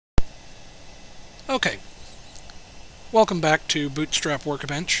Okay, welcome back to Bootstrap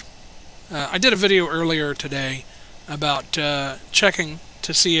Workbench. I did a video earlier today about checking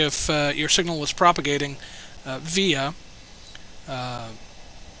to see if your signal was propagating via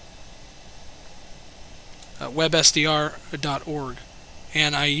websdr.org,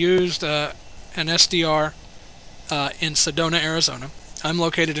 and I used an SDR in Sedona, Arizona. I'm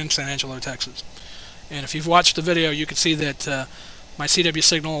located in San Angelo, Texas. And if you've watched the video, you can see that my CW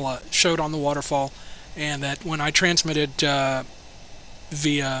signal showed on the waterfall, and that when I transmitted via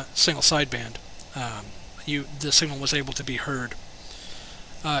single sideband, the signal was able to be heard.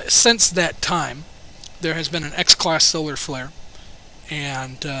 Since that time, there has been an X-class solar flare,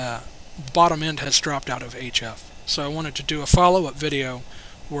 and bottom end has dropped out of HF. So I wanted to do a follow-up video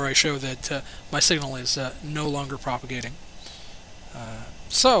where I show that my signal is no longer propagating.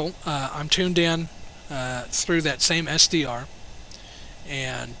 So I'm tuned in through that same SDR,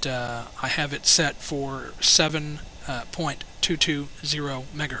 and I have it set for 7.220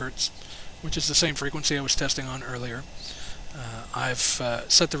 megahertz, which is the same frequency I was testing on earlier. I've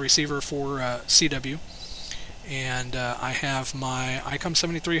set the receiver for CW, and I have my ICOM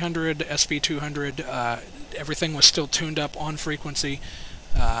 7300, SP200, everything was still tuned up on frequency,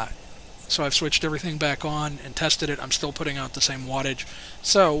 so I've switched everything back on and tested it. I'm still putting out the same wattage.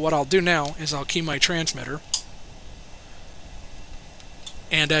 So what I'll do now is I'll key my transmitter,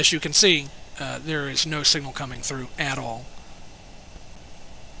 and as you can see, there is no signal coming through at all.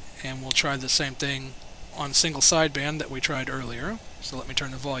 And we'll try the same thing on single sideband that we tried earlier. So let me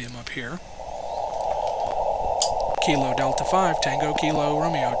turn the volume up here. Kilo Delta 5, Tango Kilo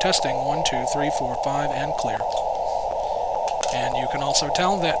Romeo, testing 1, 2, 3, 4, 5, and clear. And you can also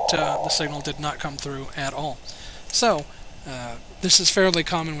tell that the signal did not come through at all. So this is fairly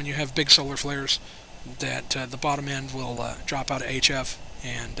common when you have big solar flares, that the bottom end will drop out of HF,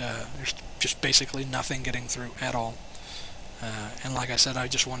 and there's just basically nothing getting through at all. And like I said, I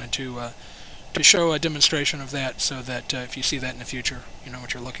just wanted to show a demonstration of that, so that if you see that in the future, you know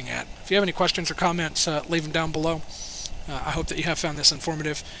what you're looking at. If you have any questions or comments, leave them down below. I hope that you have found this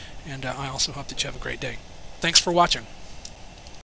informative, and I also hope that you have a great day. Thanks for watching.